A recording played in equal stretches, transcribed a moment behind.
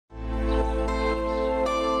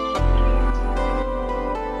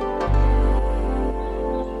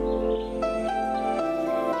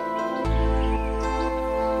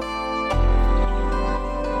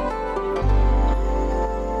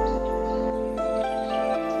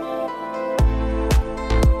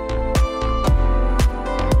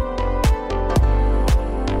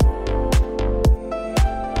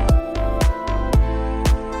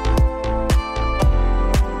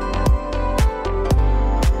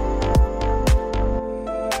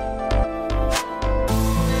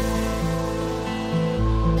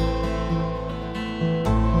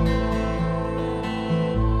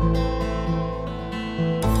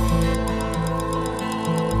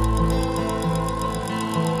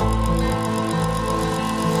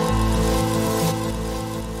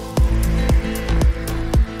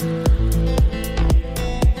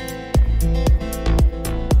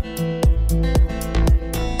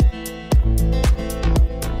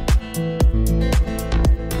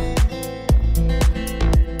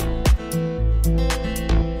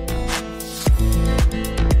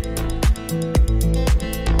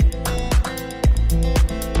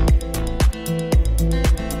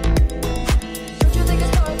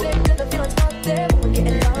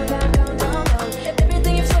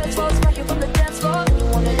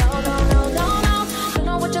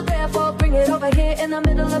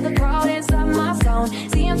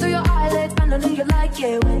know you like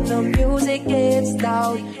it when the music gets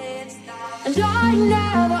loud. And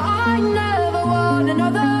I never want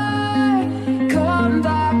another. Come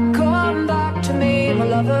back to me, my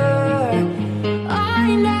lover.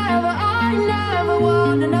 I never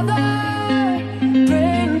want another.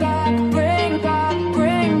 Bring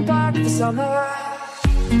back the summer.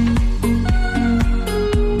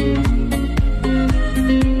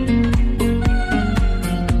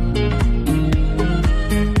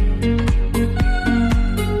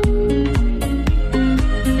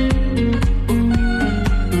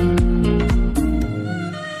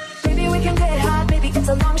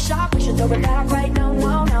 Throw it back right now,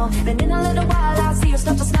 no. Then in a little while I'll see you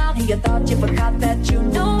start to smile. You thought you forgot that you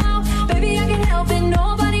know how. Baby, I can't help it,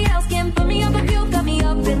 nobody else can put me up with you. Got me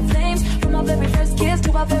up in flames. From our very first kiss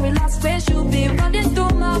to our very last wish, you'll be running through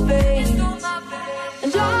my veins.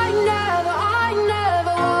 And I never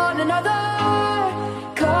want another.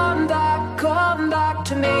 Come back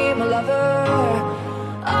to me, my lover.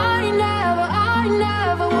 I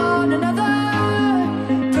never want another.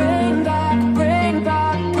 Bring back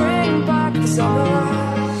the summer.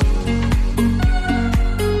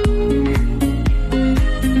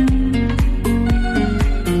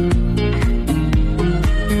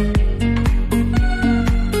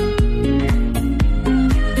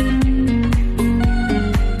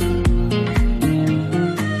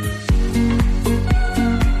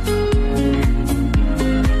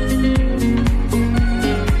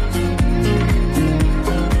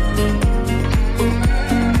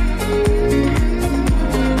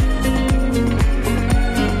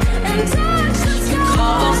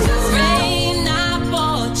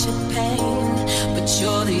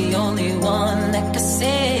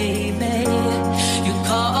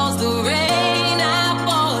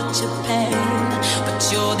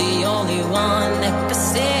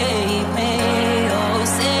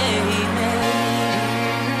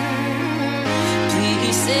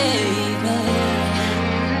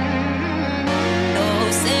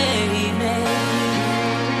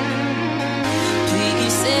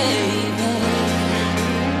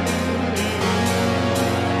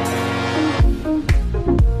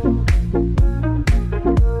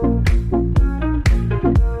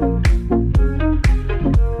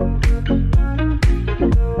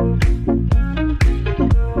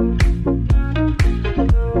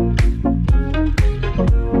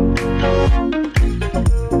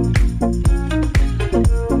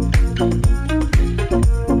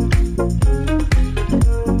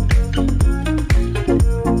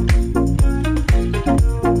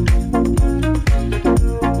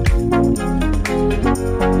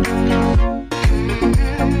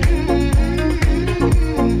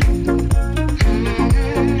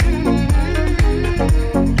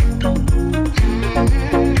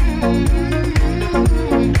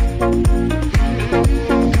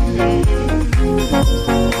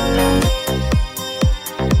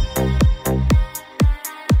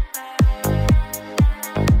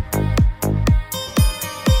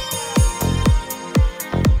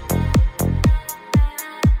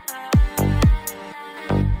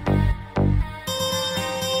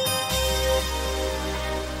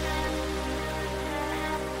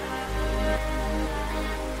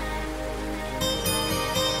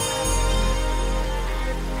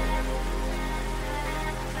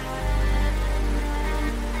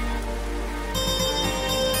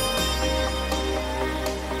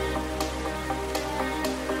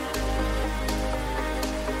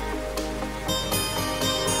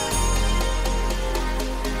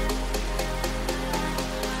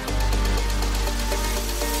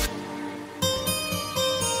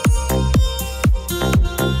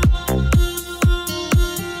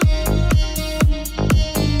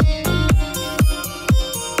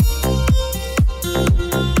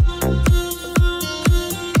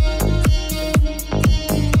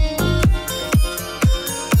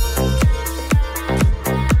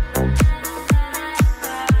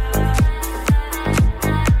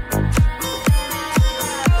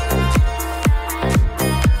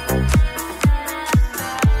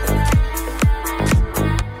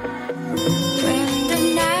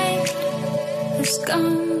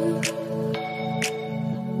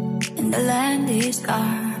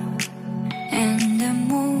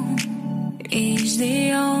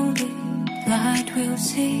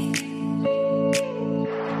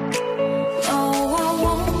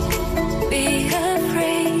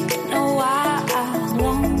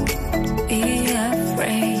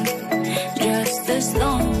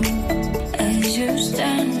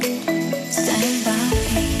 Stand by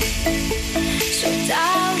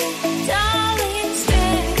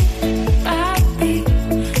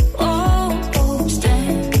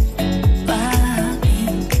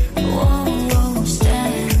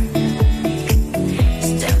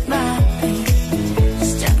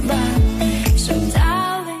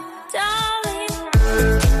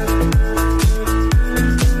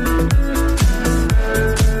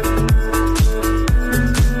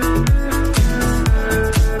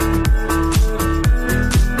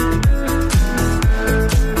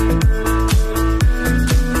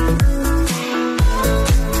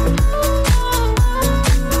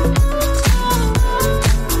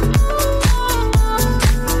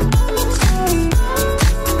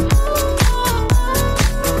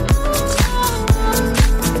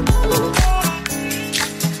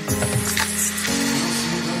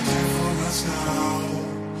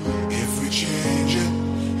change it,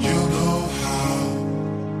 you know how.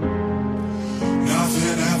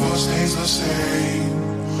 Nothing ever stays the same.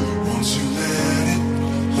 Once you let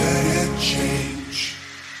it change.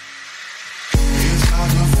 It's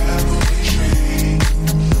like a family tree,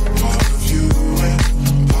 part of you and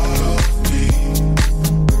part of me.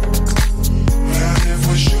 And if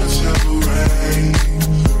we should separate,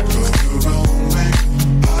 go your own way,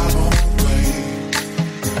 our own way.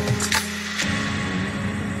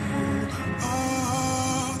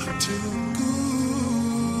 Too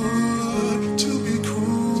good to be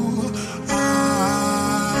cruel. I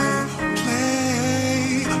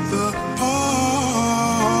play the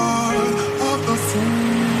part of the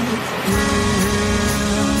fool.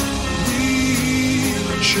 When we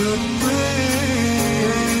should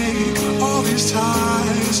break all these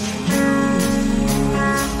ties, you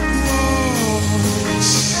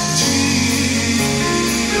lost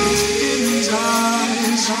tears in these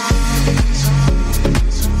eyes.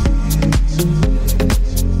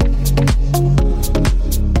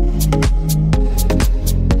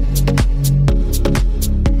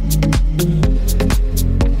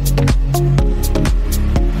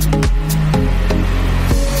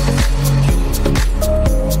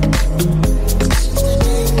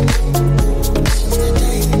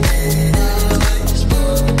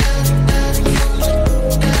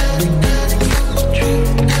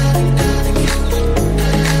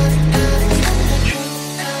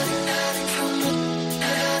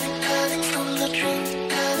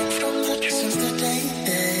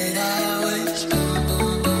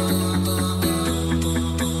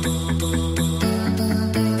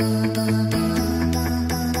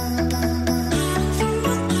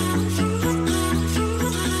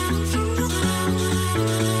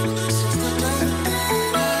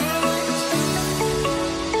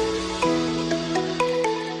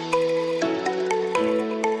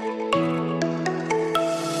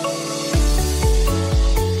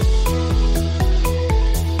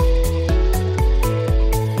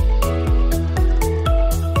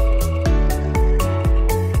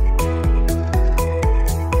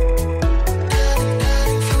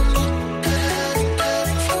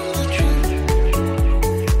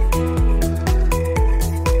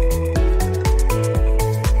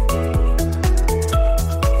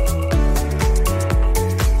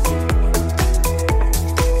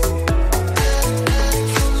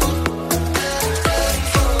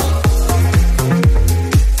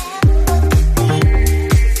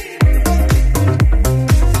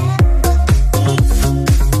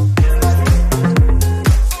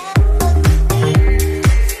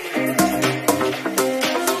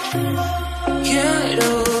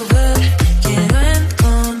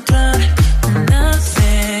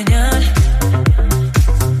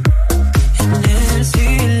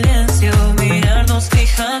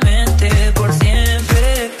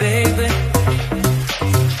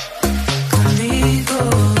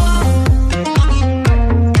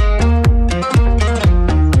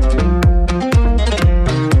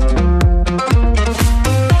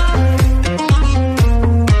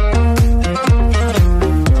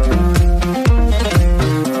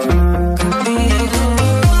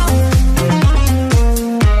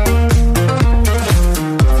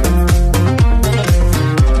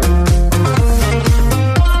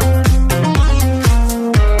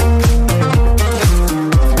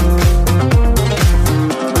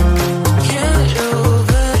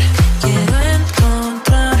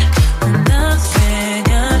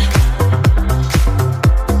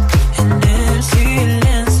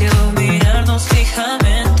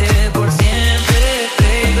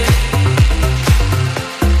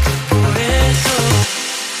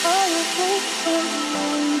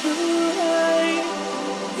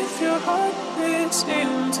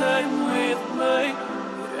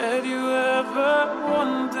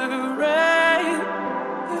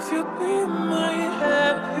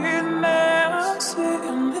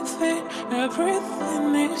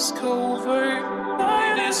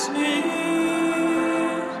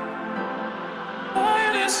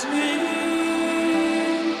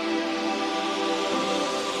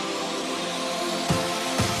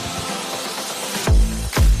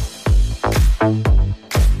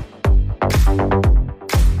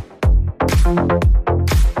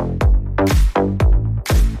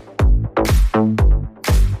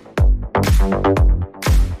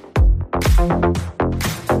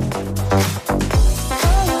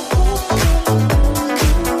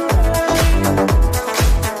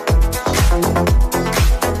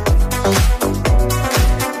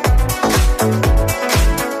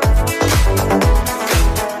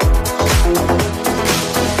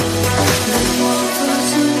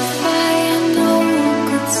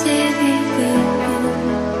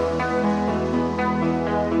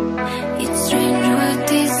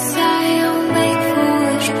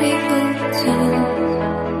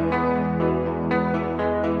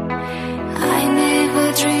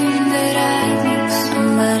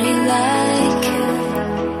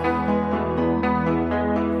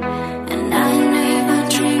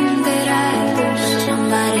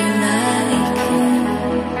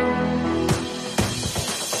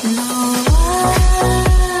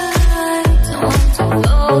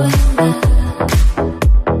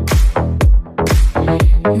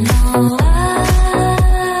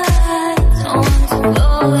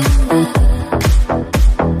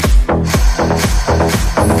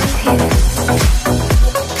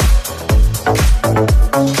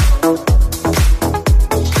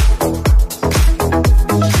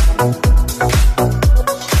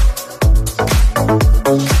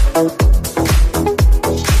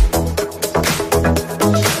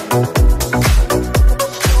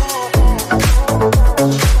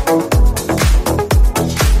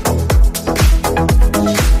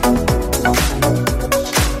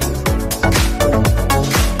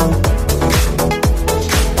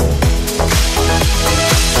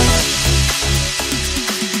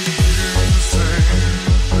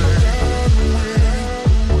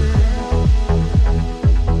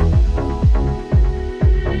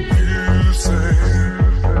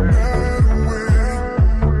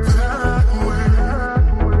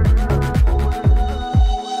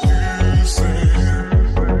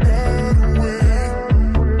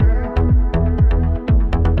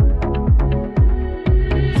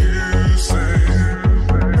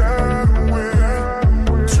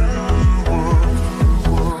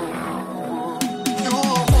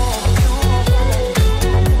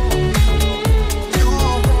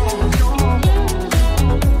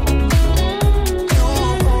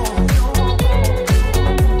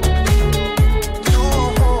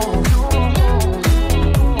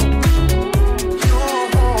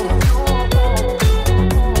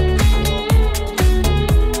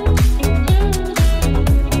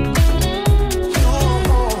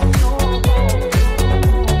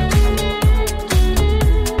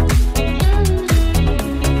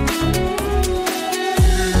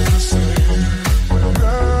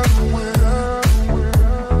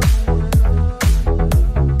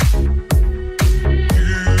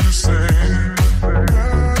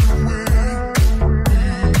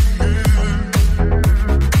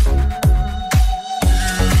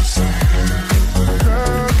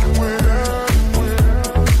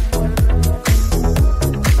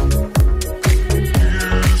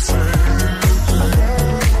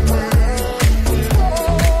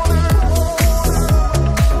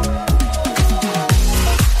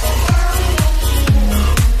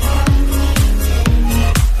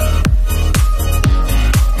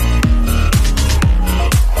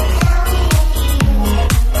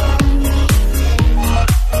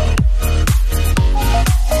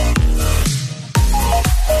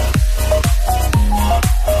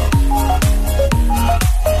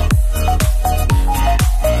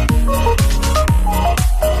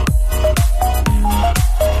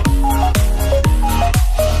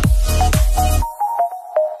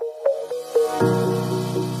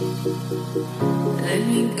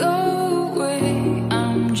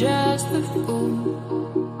 go.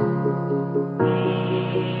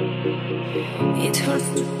 It hurts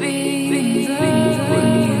to be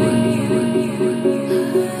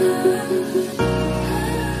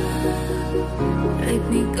let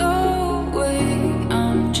me go away,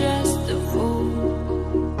 I'm just a fool.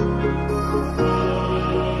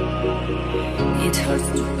 It hurts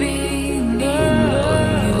to be near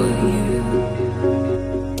you.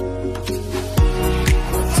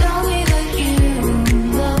 Tell me that you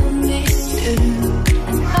love me too,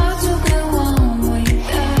 and how to go on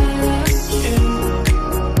without you,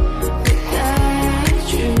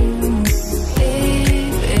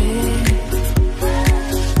 baby.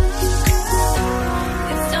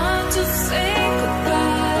 It's time to say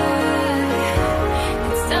goodbye.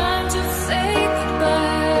 It's time to say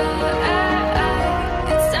goodbye.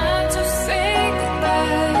 It's time to say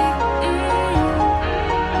goodbye.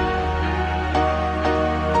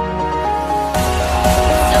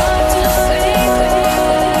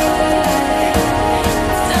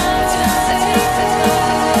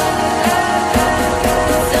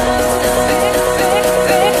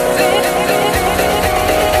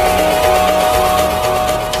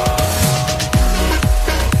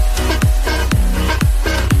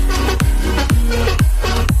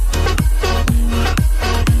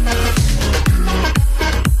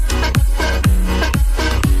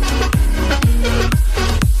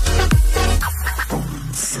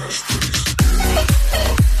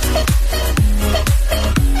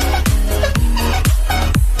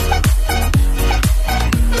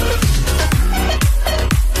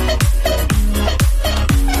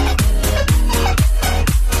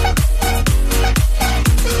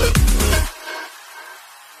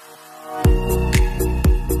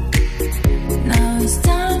 Now it's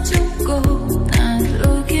time to go, not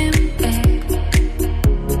looking back.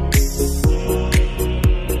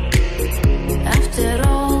 After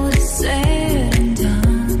all is said and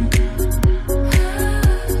done,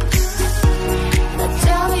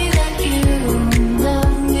 tell me that you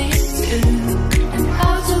love me too, and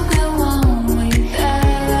how to go on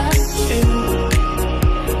without you,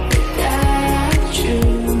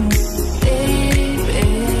 baby.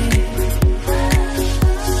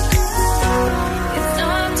 It's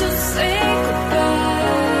time to say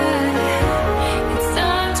goodbye. It's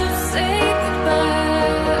time to say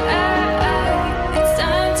goodbye. It's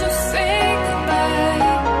time to say goodbye.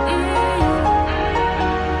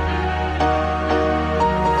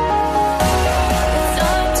 It's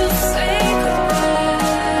time to say goodbye.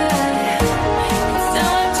 It's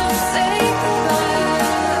time to say goodbye.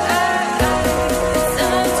 It's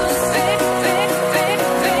time to say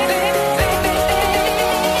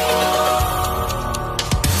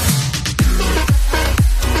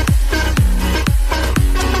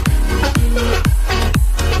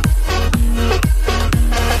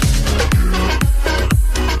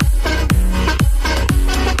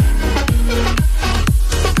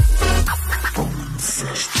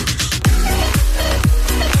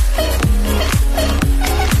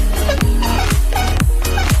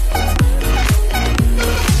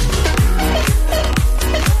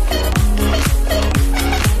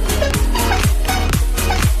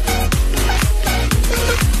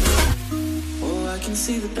Oh, I can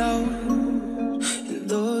see the doubt in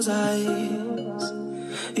those eyes.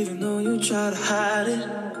 Even though you try to hide it,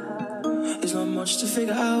 there's not much to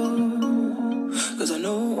figure out. Cause I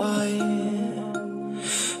know why.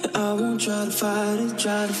 And I won't try to fight it,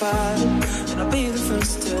 try to fight it. And I'll be the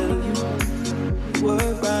first to tell you you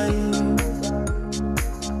were right.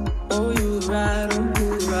 Oh, you were right, oh, you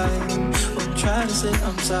were right. Oh, try to say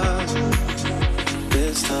I'm sorry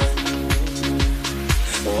this time.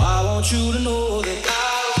 Oh, I want you to know that